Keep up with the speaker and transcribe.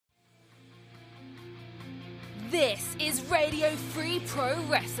This is Radio Free Pro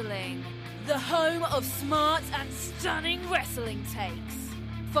Wrestling, the home of smart and stunning wrestling takes.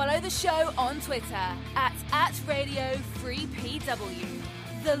 Follow the show on Twitter at Radio Free PW.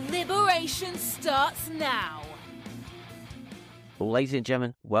 The liberation starts now. Ladies and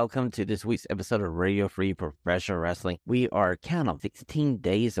gentlemen, welcome to this week's episode of Radio Free Professional Wrestling. We are count on 16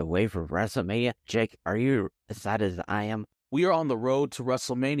 days away from WrestleMania. Jake, are you excited as I am? We are on the road to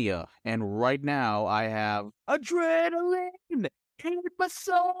WrestleMania, and right now I have adrenaline in my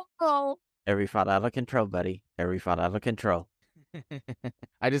soul. Every thought out of control, buddy. Every thought out of control.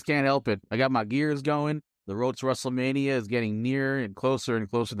 I just can't help it. I got my gears going. The road to WrestleMania is getting nearer and closer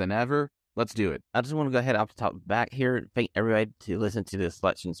than ever. Let's do it. I just want to go ahead off the top back here. Thank everybody to listen to the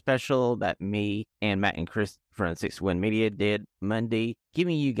selection special that me and Matt and Chris from 6 Win Media did Monday,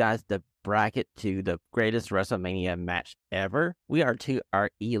 giving you guys the bracket to the greatest WrestleMania match ever. We are to our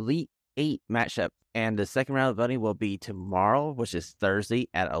Elite 8 matchup, and the second round of voting will be tomorrow, which is Thursday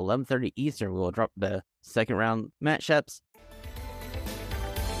at 11:30 Eastern. We will drop the second round matchups.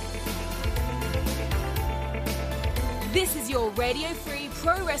 This is your Radio Free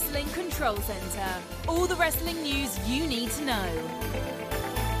Pro Wrestling Control Center. All the wrestling news you need to know.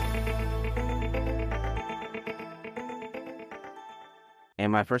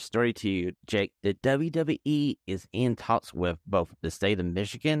 And my first story to you, Jake, the WWE is in talks with both the state of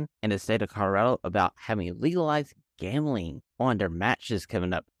Michigan and the state of Colorado about having legalized gambling on their matches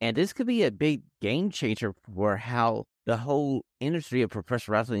coming up. And this could be a big game changer for how the whole industry of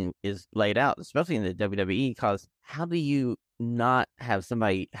professional wrestling is laid out, especially in the WWE, because how do you not have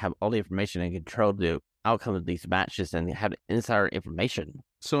somebody have all the information and control the outcome of these matches and have insider information?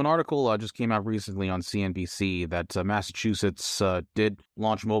 So an article just came out recently on CNBC that Massachusetts did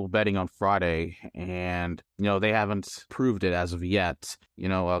launch mobile betting on Friday, and, they haven't proved it as of yet.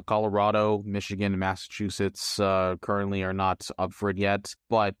 Colorado, Michigan, and Massachusetts currently are not up for it yet,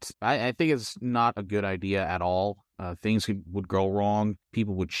 but I think it's not a good idea at all. Things would go wrong.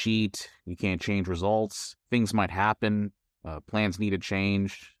 People would cheat. You can't change results. Things might happen. Plans need to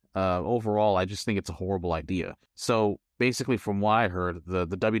change. Overall, I just think it's a horrible idea. So basically, from what I heard, the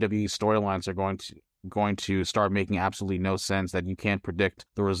WWE storylines are going to start making absolutely no sense, that you can't predict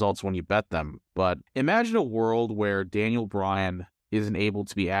the results when you bet them. But imagine a world where Daniel Bryan isn't able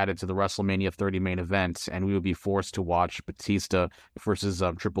to be added to the WrestleMania 30 main event, and we would be forced to watch Batista versus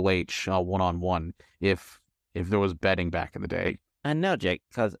Triple H one-on-one if there was betting back in the day. I know, Jake,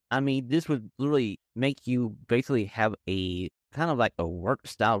 because, this would literally make you basically have a kind of like a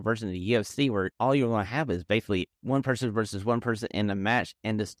work-style version of the UFC where all you're going to have is basically one person versus one person in a match,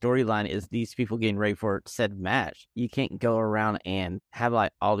 and the storyline is these people getting ready for said match. You can't go around and have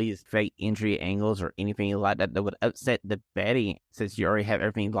like all these fake injury angles or anything like that would upset the betting, since you already have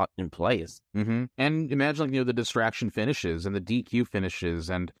everything locked in place. Mm-hmm. And imagine, the distraction finishes and the DQ finishes,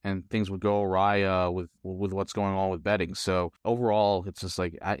 and things would go awry with what's going on with betting. So overall, it's just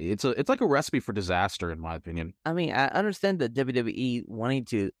like it's like a recipe for disaster, in my opinion. I understand the WWE wanting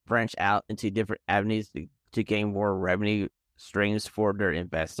to branch out into different avenues to gain more revenue streams for their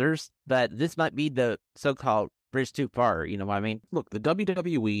investors, but this might be the so-called bridge too far, you know what I mean? Look, the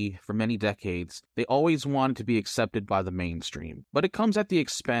WWE, for many decades, they always wanted to be accepted by the mainstream, but it comes at the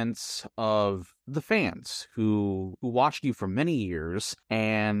expense of the fans who watched you for many years,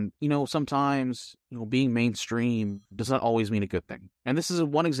 and, sometimes, being mainstream does not always mean a good thing. And this is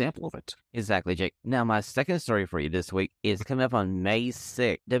one example of it. Exactly, Jake. Now, my second story for you this week is coming up on May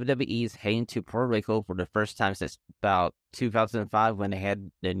 6th. WWE is heading to Puerto Rico for the first time since about 2005 when they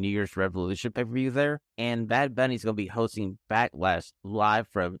had the New Year's Revolution pay-per-view there. And Bad Bunny's going to be hosting Backlash live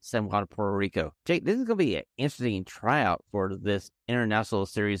from San Juan, Puerto Rico. Jake, this is going to be an interesting tryout for this international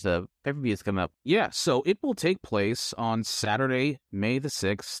series of pay-per-views coming up. Yeah, so it will take place on Saturday, May the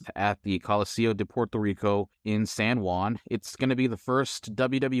 6th at the Coliseo de Puerto Rico in San Juan. It's going to be the first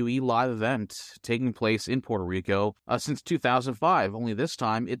WWE live event taking place in Puerto Rico since 2005. Only this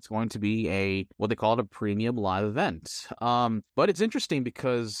time it's going to be what they call a premium live event. But it's interesting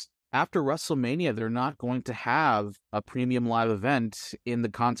because after WrestleMania, they're not going to have a premium live event in the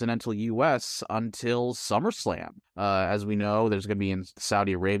continental U.S. until SummerSlam. As we know, there's going to be a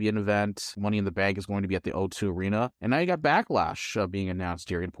Saudi Arabian event. Money in the Bank is going to be at the O2 Arena. And now you got Backlash being announced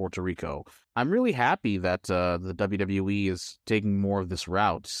here in Puerto Rico. I'm really happy that the WWE is taking more of this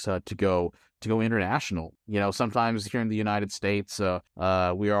route to go international. Sometimes here in the United States,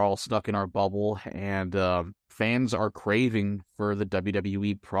 we are all stuck in our bubble, and fans are craving for the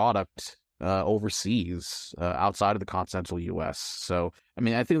WWE product overseas, outside of the continental U.S. So,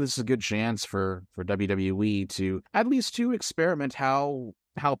 I think this is a good chance for WWE to at least to experiment how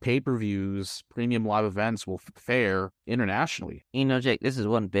how pay-per-views, premium live events will fare internationally. Jake, this is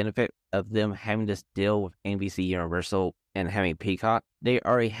one benefit of them having this deal with NBC Universal and having Peacock. They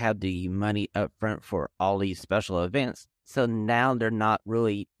already have the money up front for all these special events. So now they're not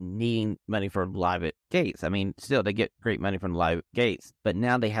really needing money for live at gates. I mean, still, they get great money from live gates, but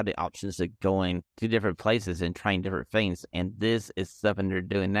now they have the options of going to different places and trying different things. And this is something they're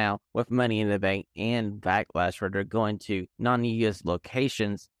doing now with Money in the Bank and Backlash, where they're going to non-US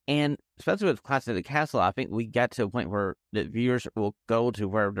locations. And especially with Clash at the Castle, I think we got to a point where the viewers will go to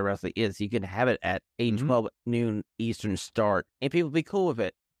wherever the wrestling is. You can have it at a 12 noon Eastern start, and people will be cool with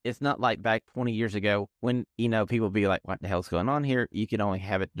it. It's not like back 20 years ago when, people be like, what the hell's going on here? You can only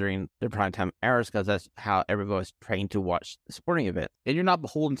have it during the primetime hours because that's how everybody was trained to watch the sporting event. And you're not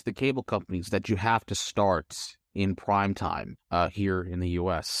beholden to the cable companies that you have to start in prime time here in the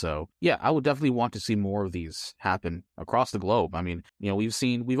U.S. So, yeah, I would definitely want to see more of these happen across the globe. I mean,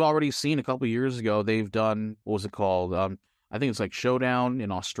 we've already seen a couple of years ago, they've done, what was it called? I think it's like Showdown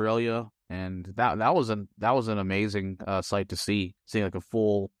in Australia. And that was an amazing sight to seeing like a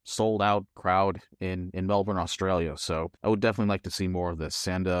full sold out crowd in Melbourne, Australia. So I would definitely like to see more of this,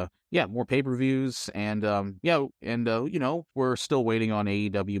 and more pay-per-views, and we're still waiting on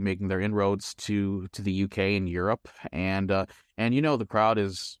AEW making their inroads to the UK and Europe, and the crowd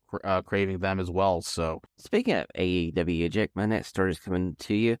is craving them as well. So speaking of AEW, Jake, my next story is coming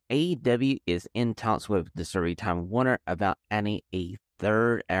to you. AEW is in talks with Discovery Time Warner about adding a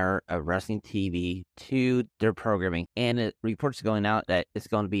third hour of wrestling TV to their programming, and reports going out that it's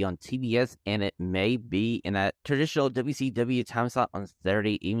going to be on TBS, and it may be in that traditional WCW time slot on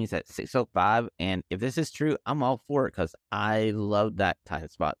Saturday evenings at 6:05. And if this is true, I'm all for it because I love that time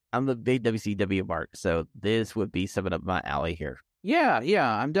spot. I'm a big WCW mark, so this would be something up my alley here. Yeah,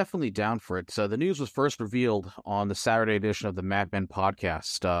 I'm definitely down for it. So the news was first revealed on the Saturday edition of the Mad Men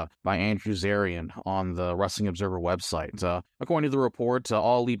podcast by Andrew Zarian on the Wrestling Observer website. According to the report,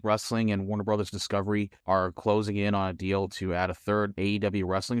 All Elite Wrestling and Warner Brothers Discovery are closing in on a deal to add a third AEW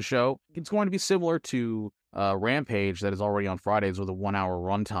wrestling show. It's going to be similar to Rampage that is already on Fridays with a 1 hour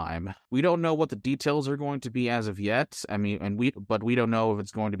runtime. We don't know what the details are going to be as of yet. I mean, but we don't know if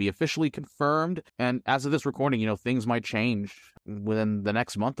it's going to be officially confirmed. And as of this recording, things might change within the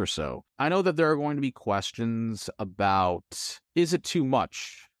next month or so. I know that there are going to be questions about, is it too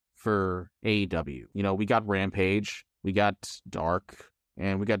much for AEW? We got Rampage, we got Dark,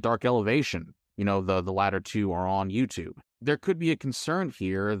 and we got Dark Elevation. The latter two are on YouTube. There could be a concern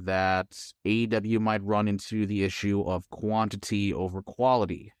here that AEW might run into the issue of quantity over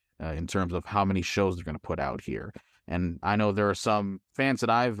quality in terms of how many shows they're going to put out here. And I know there are some fans that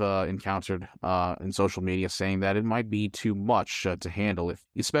I've encountered in social media saying that it might be too much to handle,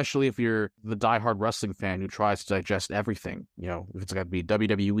 especially if you're the diehard wrestling fan who tries to digest everything. If it's got to be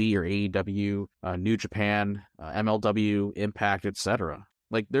WWE or AEW, New Japan, MLW, Impact, etc.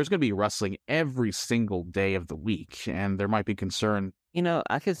 Like, there's going to be wrestling every single day of the week, and there might be concern.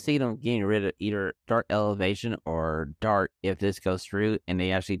 I could see them getting rid of either Dark Elevation or Dark if this goes through, and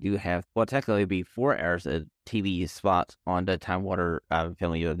they actually do have, technically be 4 hours of TV spots on the Time Warner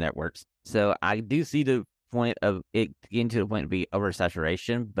Family of networks. So I do see the point of it getting to the point to be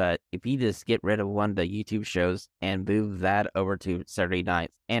oversaturation, but if you just get rid of one of the YouTube shows and move that over to Saturday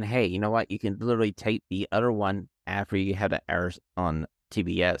nights, and hey, you know what? You can literally take the other one after you have the hours on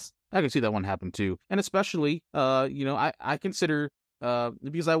TBS. I can see that one happen too. And especially, I consider,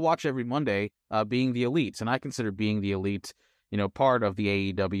 because I watch every Monday, Being the Elite, and I consider Being the Elite, part of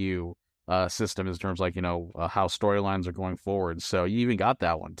the AEW system in terms like, how storylines are going forward. So you even got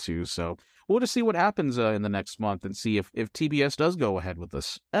that one too. So we'll just see what happens in the next month and see if TBS does go ahead with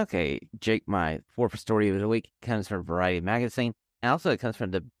this. Okay, Jake, my fourth story of the week comes from Variety Magazine. And also, it comes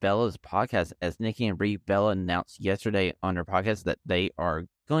from the Bella's podcast, as Nikki and Brie Bella announced yesterday on their podcast that they are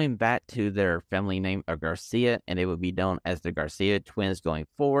going back to their family name of Garcia, and they will be known as the Garcia twins going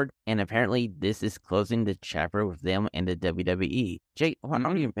forward. And apparently, this is closing the chapter with them and the WWE. Jake, what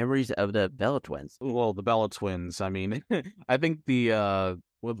are your memories of the Bella twins? Well, the Bella twins, I mean, I think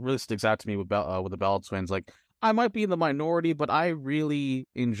what really sticks out to me with the Bella twins, like, I might be in the minority, but I really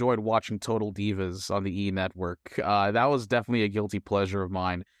enjoyed watching Total Divas on the E! Network. That was definitely a guilty pleasure of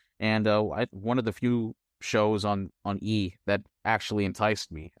mine. And one of the few shows on E! That actually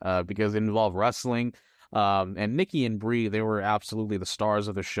enticed me because it involved wrestling. And Nikki and Brie, they were absolutely the stars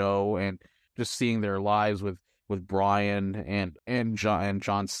of the show. And just seeing their lives with Bryan and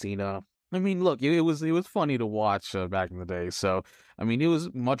John Cena. I mean, look, it was funny to watch back in the day. So, I mean, it was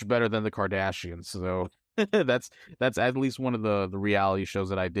much better than the Kardashians. So that's at least one of the reality shows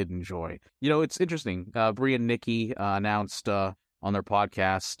that I did enjoy. It's interesting. Brie and Nikki announced on their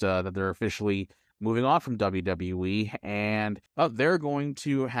podcast that they're officially moving on from WWE, and they're going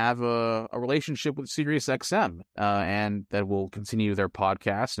to have a relationship with SiriusXM, and that will continue their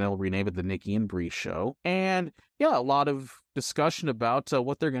podcast, and they'll rename it the Nikki and Bree Show. And yeah, a lot of discussion about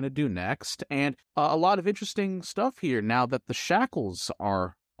what they're going to do next, and a lot of interesting stuff here now that the shackles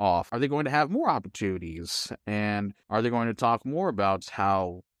are off. Are they going to have more opportunities? And are they going to talk more about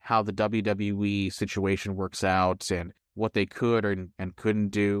how the WWE situation works out and what they could and couldn't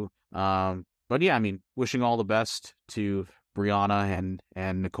do? But yeah, I mean, wishing all the best to Brianna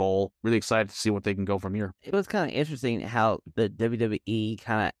and Nicole. Really excited to see what they can go from here. It was kind of interesting how the WWE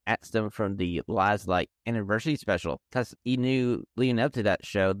kind of asked them from the last anniversary special, because you knew leading up to that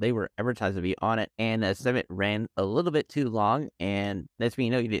show they were advertised to be on it, and the segment ran a little bit too long, and that's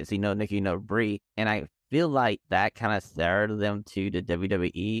when you didn't see no Nikki, no Brie, and I feel like that kind of started them to the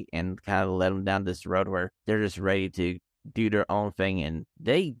WWE and kind of led them down this road where they're just ready to do their own thing, and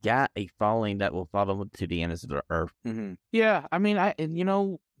they got a following that will follow them to the end of the earth. Mm-hmm. Yeah, I mean,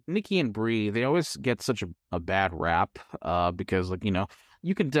 Nikki and Brie, they always get such a bad rap because,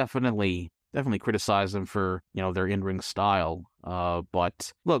 you can definitely criticize them for, their in-ring style.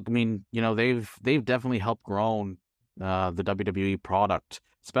 But look, I mean, they've definitely helped grown the WWE product,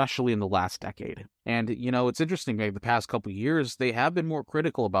 especially in the last decade. And, it's interesting, the past couple of years, they have been more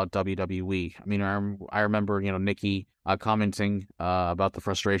critical about WWE. I mean, I remember, Nikki commenting about the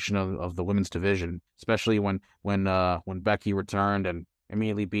frustration of the women's division, especially when Becky returned and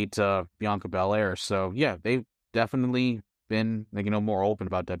immediately beat Bianca Belair. So, yeah, they've definitely been more open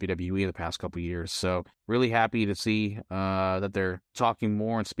about WWE the past couple of years. So really happy to see that they're talking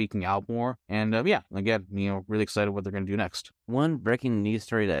more and speaking out more. And again, really excited what they're going to do next. One breaking news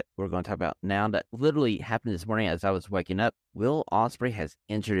story that we're going to talk about now that literally happened this morning as I was waking up. Will Ospreay has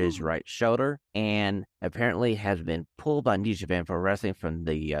injured his right shoulder and apparently has been pulled by New Japan Pro Wrestling from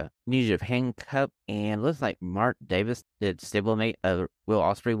the New Japan Cup. And looks like Mark Davis, the stablemate of Will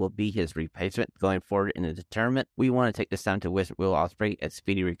Ospreay, will be his replacement going forward in the tournament. We want to take this time to wish Will Ospreay a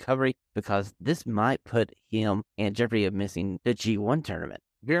speedy recovery because this might put him in jeopardy of missing the G1 tournament.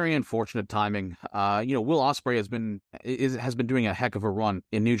 Very unfortunate timing. Will Ospreay has been doing a heck of a run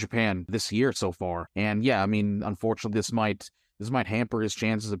in New Japan this year so far, and yeah, I mean, unfortunately, this might hamper his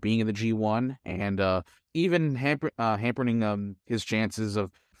chances of being in the G1, and even hampering his chances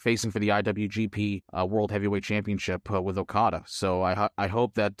of facing for the IWGP World Heavyweight Championship with Okada. So I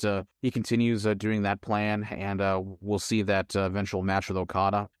hope that he continues doing that plan, and we'll see that eventual match with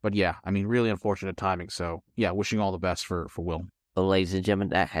Okada. But yeah, I mean, really unfortunate timing. So yeah, wishing all the best for Will. Well, ladies and gentlemen,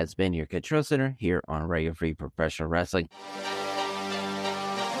 that has been your Control Center here on Radio Free Professional Wrestling.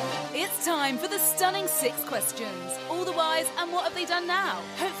 It's time for the stunning 6 questions. All the whys and what have they done now?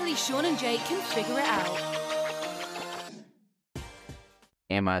 Hopefully Shawn and Jake can figure it out.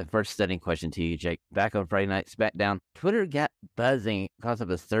 And my first stunning question to you, Jake. Back on Friday Night SmackDown, Twitter got buzzing because of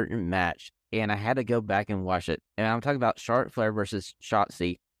a certain match, and I had to go back and watch it. And I'm talking about Charlotte Flair versus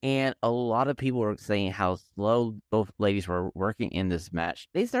Shotzi. And a lot of people were saying how slow both ladies were working in this match.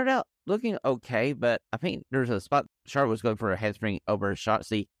 They started out looking okay, but I think there's a spot Charlotte was going for a handspring over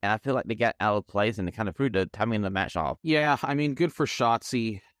Shotzi, and I feel like they got out of place and they kind of threw the timing of the match off. Yeah, I mean, good for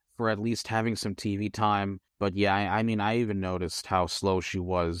Shotzi for at least having some TV time. But yeah, I mean, I even noticed how slow she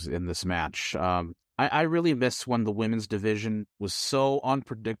was in this match. I really miss when the women's division was so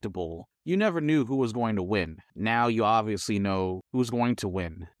unpredictable. You never knew who was going to win. Now you obviously know who's going to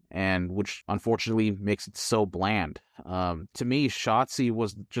win, and which unfortunately makes it so bland. To me, Shotzi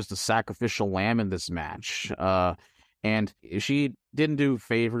was just a sacrificial lamb in this match. And she didn't do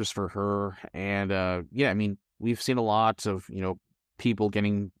favors for her. And yeah, I mean, we've seen a lot of, people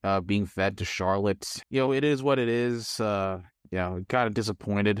being fed to Charlotte. It is what it is. Kind of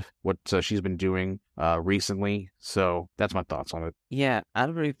disappointed what she's been doing recently. So that's my thoughts on it. Yeah, I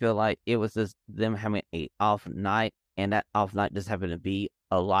really feel like it was just them having an off night, and that off night just happened to be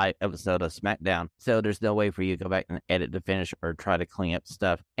a live episode of SmackDown. So there's no way for you to go back and edit the finish or try to clean up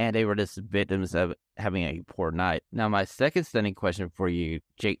stuff. And they were just victims of having a poor night. Now, my second stunning question for you,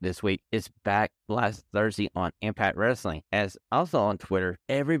 Jake, this week is back last Thursday on Impact Wrestling. As also on Twitter,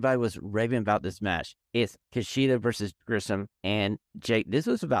 everybody was raving about this match. It's Kushida versus Grissom. And Jake, this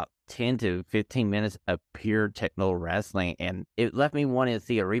was about 10 to 15 minutes of pure technical wrestling, and it left me wanting to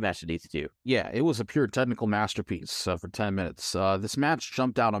see a rematch of these two. Yeah, it was a pure technical masterpiece for 10 minutes. This match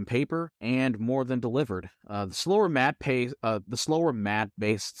jumped out on paper and more than delivered. The slower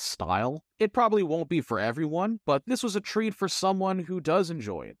mat-based style, it probably won't be for everyone, but this was a treat for someone who does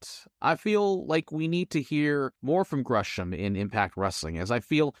enjoy it. I feel like we need to hear more from Gresham in Impact Wrestling, as I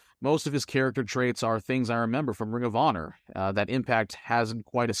feel most of his character traits are things I remember from Ring of Honor that Impact hasn't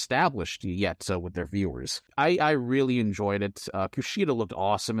quite established yet with their viewers. I really enjoyed it. Kushida looked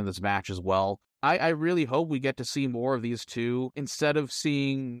awesome in this match as well. I really hope we get to see more of these two instead of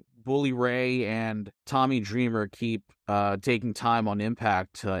seeing Bully Ray and Tommy Dreamer keep taking time on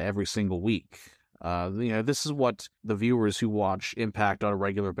Impact every single week. This is what the viewers who watch Impact on a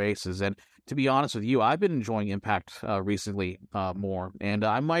regular basis. And to be honest with you, I've been enjoying Impact recently more, and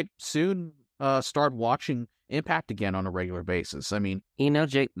I might soon start watching Impact again on a regular basis. I mean,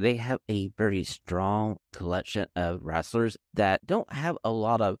 Jake, they have a very strong collection of wrestlers that don't have a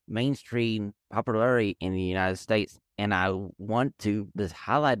lot of mainstream popularity in the United States, and I want to just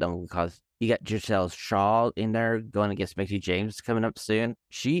highlight them because you got Giselle Shaw in there going against Mickie James coming up soon.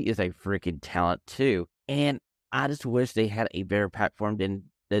 She is a freaking talent too, and I just wish they had a better platform than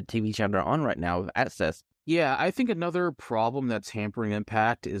the TV channel they're on right now with Access. Yeah, I think another problem that's hampering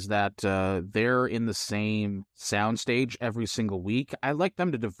Impact is that they're in the same soundstage every single week. I like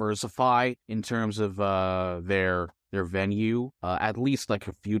them to diversify in terms of their venue, at least like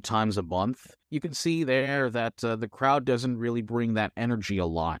a few times a month. You can see there that the crowd doesn't really bring that energy a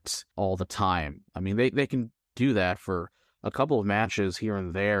lot all the time. I mean, they can do that for a couple of matches here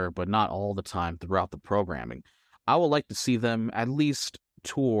and there, but not all the time throughout the programming. I would like to see them at least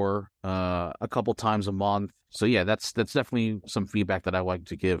tour a couple times a month. So yeah, that's definitely some feedback that I like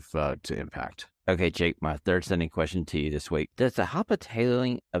to give to Impact. Okay, Jake, my third sending question to you this week. Does the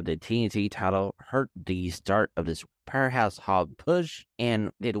hoppitailing of the TNT title hurt the start of this Powerhouse Hobb push?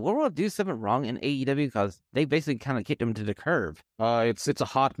 And did Warlow do something wrong in AEW? Because they basically kind of kicked him to the curb. It's a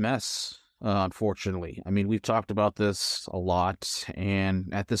hot mess. Unfortunately, I mean, we've talked about this a lot, and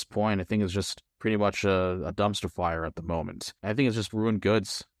at this point, I think it's just pretty much a dumpster fire at the moment. I think it's just ruined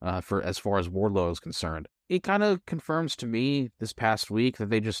goods for as far as Warlow is concerned. It kind of confirms to me this past week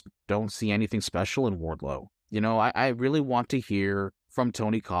that they just don't see anything special in Warlow. I really want to hear from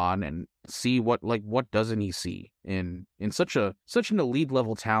Tony Khan and see what doesn't he see in such an elite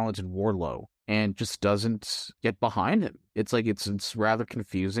level talent in Warlow, and just doesn't get behind him. It's like it's rather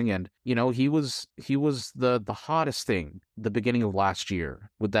confusing, and he was the hottest thing the beginning of last year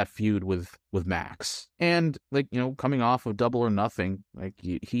with that feud with Max, and coming off of Double or Nothing,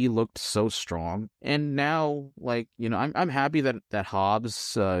 he looked so strong, and now I'm happy that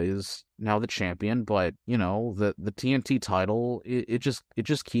Hobbs is now the champion, but the TNT title it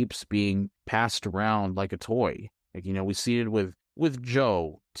just keeps being passed around like a toy. We see it with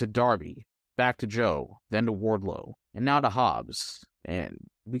Joe to Darby, back to Joe, then to Wardlow, and now to Hobbs. And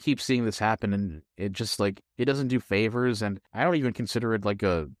we keep seeing this happen, and it just it doesn't do favors, and I don't even consider it like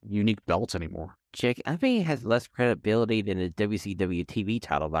a unique belt anymore. Jake, I think it has less credibility than the WCW TV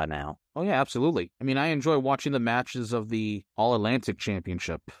title by now. Oh yeah, absolutely. I mean, I enjoy watching the matches of the All-Atlantic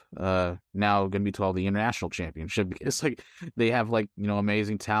Championship, now going to be called the International Championship, because they have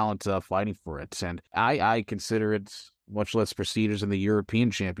amazing talent fighting for it, and I consider it much less prestigious than the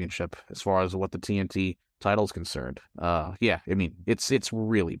European Championship as far as what the TNT title's concerned. Yeah, I mean, it's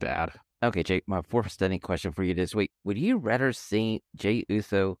really bad. Okay, Jake, my fourth stunning question for you this week. Would you rather see Jey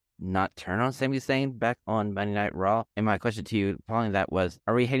Uso not turn on Sami Zayn back on Monday Night Raw? And my question to you following that was,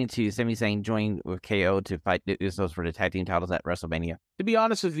 are we heading to Sami Zayn joining with KO to fight the Usos for the tag team titles at WrestleMania? To be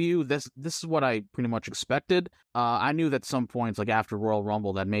honest with you, this is what I pretty much expected. I knew that some points, after Royal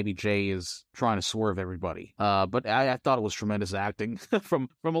Rumble, that maybe Jay is trying to swerve everybody. But I thought it was tremendous acting from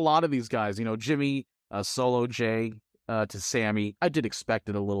a lot of these guys. Jimmy, Solo Jay, to Sammy. I did expect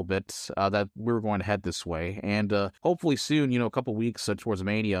it a little bit that we were going to head this way, and hopefully soon, a couple weeks towards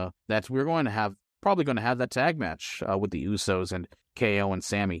Mania, that we're probably going to have that tag match with the Usos and KO and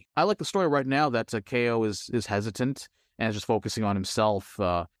Sammy. I like the story right now that KO is hesitant and is just focusing on himself,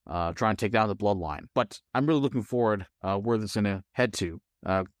 trying to take down the Bloodline. But I'm really looking forward where this is going to head to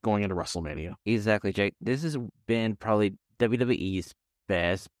going into WrestleMania. Exactly, Jake. This has been probably WWE's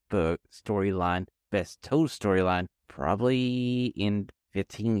best book storyline, best told storyline, probably in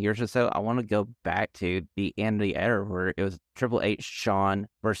 15 years or so. I want to go back to the end of the era where it was Triple H, Shawn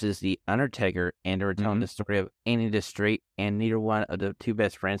versus The Undertaker, and they were telling the story of Andy the Street, and neither one of the two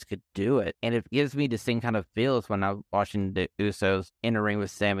best friends could do it. And it gives me the same kind of feels when I'm watching the Usos in the ring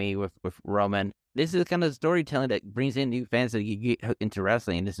with Sammy, with Roman. This is kind of storytelling that brings in new fans that you get hooked into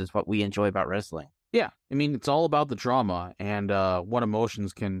wrestling, and this is what we enjoy about wrestling. Yeah, I mean, it's all about the drama and what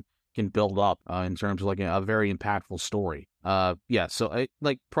emotions can build up in terms of a very impactful story. Yeah, so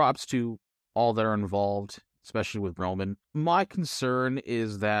props to all that are involved, especially with Roman. My concern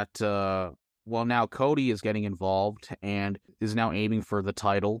is that, now Cody is getting involved and is now aiming for the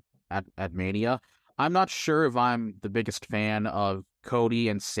title at Mania. I'm not sure if I'm the biggest fan of Cody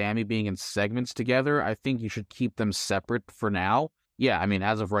and Sammy being in segments together. I think you should keep them separate for now. Yeah, I mean,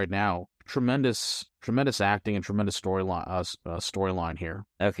 as of right now, tremendous acting and tremendous storyline here.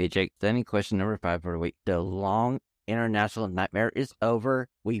 Okay, Jake, then question number 5 for the week. The long international nightmare is over.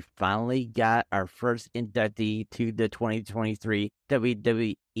 We finally got our first inductee to the 2023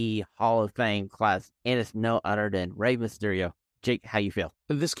 WWE Hall of Fame class, and it's no other than Rey Mysterio. Jake, how you feel?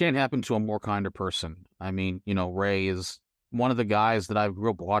 This can't happen to a more kinder person. I mean, Rey is one of the guys that I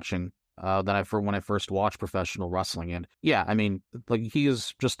grew up watching, when I first watched professional wrestling. And yeah, I mean, like, he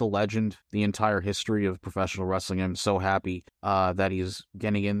is just a legend, the entire history of professional wrestling. I'm so happy that he's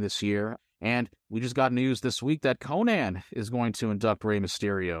getting in this year. And we just got news this week that Conan is going to induct Rey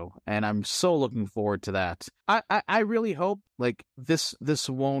Mysterio, and I'm so looking forward to that. I really hope, like, this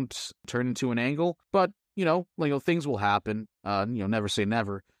won't turn into an angle, but things will happen. Never say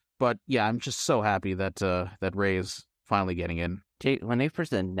never. But yeah, I'm just so happy that Rey is finally getting in. Jake, when they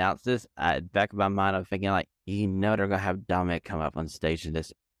first announced this, back in my mind, I'm thinking, like, they're gonna have Dominic come up on stage and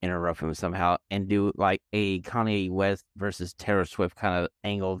just interrupt him somehow and do like a Kanye West versus Taylor Swift kind of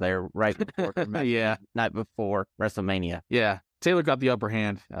angle there right before night before WrestleMania. Yeah, Taylor got the upper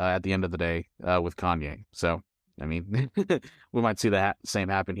hand at the end of the day with Kanye. So I mean, we might see that same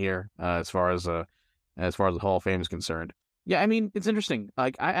happen here as far as the Hall of Fame is concerned. Yeah, I mean, it's interesting.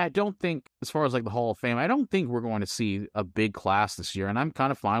 Like, I don't think, as far as like the Hall of Fame, I don't think we're going to see a big class this year, and I'm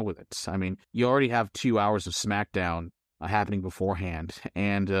kind of fine with it. I mean, you already have 2 hours of SmackDown happening beforehand,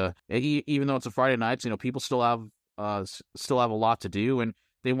 and even though it's a Friday night, people still have a lot to do, and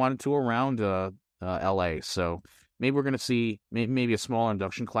they wanted to around LA, so maybe we're going to see maybe a small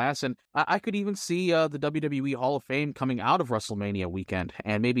induction class, and I could even see the WWE Hall of Fame coming out of WrestleMania weekend,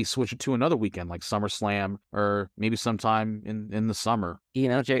 and maybe switch it to another weekend like SummerSlam, or maybe sometime in the summer.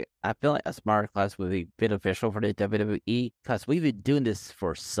 Jake, I feel like a smarter class would be beneficial for the WWE, because we've been doing this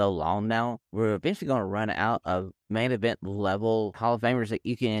for so long now. We're eventually going to run out of main event level Hall of Famers that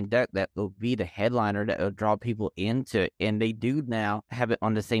you can induct that will be the headliner that will draw people into it. And they do now have it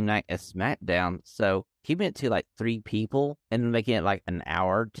on the same night as SmackDown. So keeping it to like 3 people and making it like an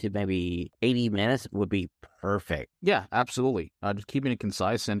hour to maybe 80 minutes would be perfect. Yeah, absolutely. Just keeping it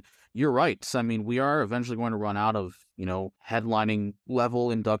concise. And you're right. I mean, we are eventually going to run out of, headlining level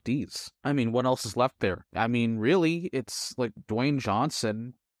inductees. I mean, what else is left there? I mean, really, it's like Dwayne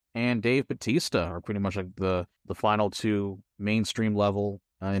Johnson and Dave Bautista are pretty much like the final 2 mainstream level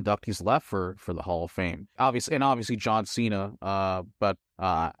inductees left for the Hall of Fame. Obviously John Cena. But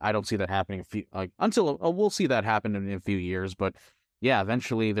I don't see that happening until we'll see that happen in a few years. But yeah,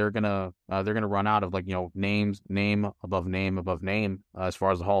 eventually they're gonna run out of name above name as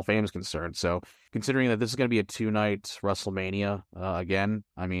far as the Hall of Fame is concerned. So considering that this is gonna be a 2-night WrestleMania again,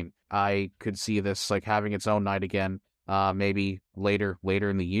 I mean, I could see this like having its own night again. Maybe later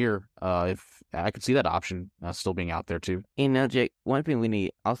in the year, if I could see that option still being out there too. Jake, one thing we need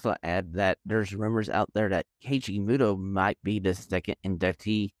to also add that there's rumors out there that Keiji Muto might be the second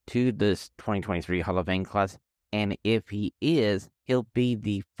inductee to this 2023 Hall of Fame class. And if he is, he'll be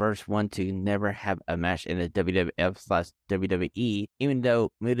the first one to never have a match in the WWF/WWE. Even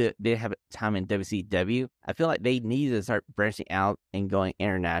though Muta did have time in WCW, I feel like they need to start branching out and going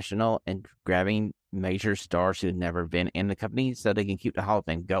international and grabbing major stars who've never been in the company so they can keep the Hall of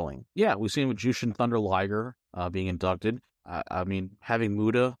Fame going. Yeah, we've seen with Jushin Thunder Liger being inducted. I mean, having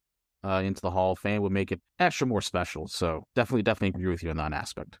Muta into the Hall of Fame would make it extra more special. So definitely agree with you on that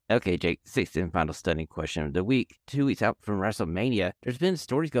aspect. Okay, Jake, 6th and final stunning question of the week. 2 weeks out from WrestleMania, there's been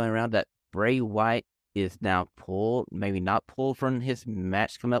stories going around that Bray Wyatt is now maybe not pulled from his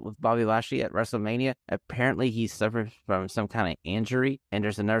match coming up with Bobby Lashley at WrestleMania. Apparently, he suffered from some kind of injury, and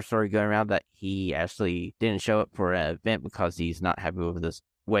there's another story going around that he actually didn't show up for an event because he's not happy with this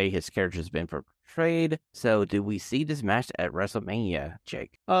way his character's been portrayed. So, do we see this match at WrestleMania,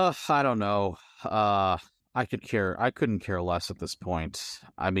 Jake? I don't know. I couldn't care less at this point.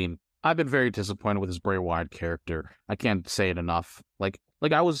 I mean, I've been very disappointed with his Bray Wyatt character. I can't say it enough. Like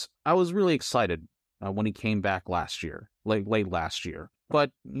I was really excited when he came back last year, late last year.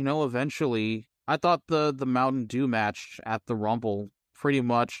 But eventually, I thought the Mountain Dew match at the Rumble pretty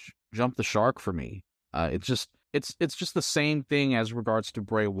much jumped the shark for me. It's just the same thing as regards to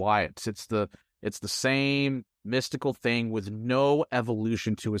Bray Wyatt. It's the same mystical thing with no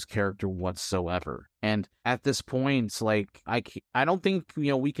evolution to his character whatsoever. And at this point, it's like I don't think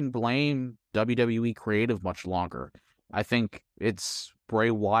we can blame WWE creative much longer. I think it's Bray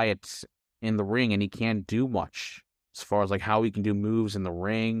Wyatt in the ring, and he can't do much as far as like how he can do moves in the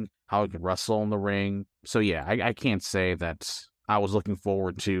ring, how he can wrestle in the ring. So yeah, I can't say that I was looking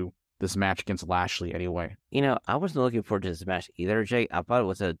forward to this match against Lashley anyway. I wasn't looking forward to this match either, Jake. I thought it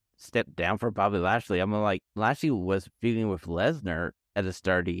was a step down for Bobby Lashley. I'm like, Lashley was feuding with Lesnar at the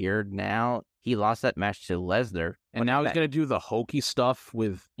start of the year. Now he lost that match to Lesnar. And now he's going to do the hokey stuff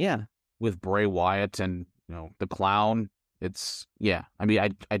with Bray Wyatt and, the clown. I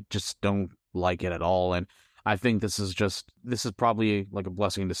just don't like it at all. And I think this is probably like a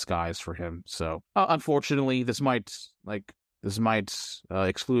blessing in disguise for him. So unfortunately, this might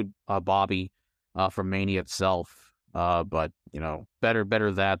exclude Bobby from Mania itself. But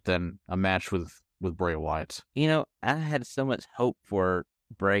better that than a match with Bray Wyatt. I had so much hope for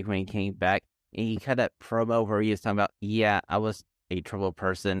Bray when he came back. And he cut that promo where he was talking about, I was a troubled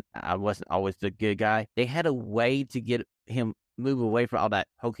person. I wasn't always the good guy. They had a way to get him move away from all that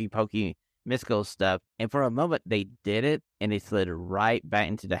hokey pokey mystical stuff. And for a moment, they did it, and they slid right back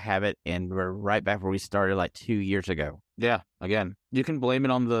into the habit, and we're right back where we started like 2 years ago. Yeah, again, you can blame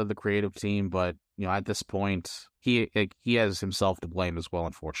it on the creative team, but at this point, he has himself to blame as well,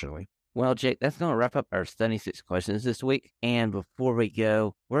 unfortunately. Well, Jake, that's going to wrap up our 76 questions this week. And before we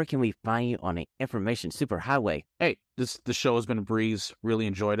go, where can we find you on the information superhighway? Hey, the show has been a breeze. Really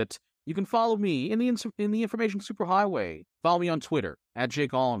enjoyed it. You can follow me in the information superhighway. Follow me on Twitter at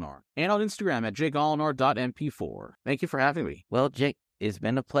Jake Olinar and on Instagram at jakeolinar.mp4. Thank you for having me. Well, Jake, it's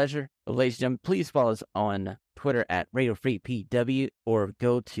been a pleasure. Ladies and gentlemen, please follow us on Twitter at RadioFreePW or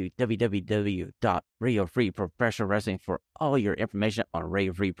go to www.RadioFreeProfessionalWrestling for all your information on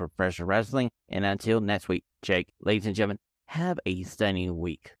Radio Free Professional Wrestling. And until next week, Jake, ladies and gentlemen, have a stunning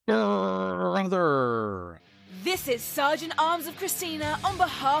week. This is Sergeant Arms of Christina on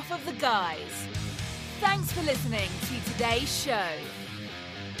behalf of the guys. Thanks for listening to today's show.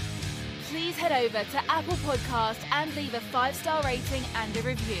 Please head over to Apple Podcast and leave a 5-star rating and a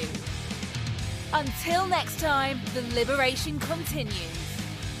review. Until next time, the liberation continues.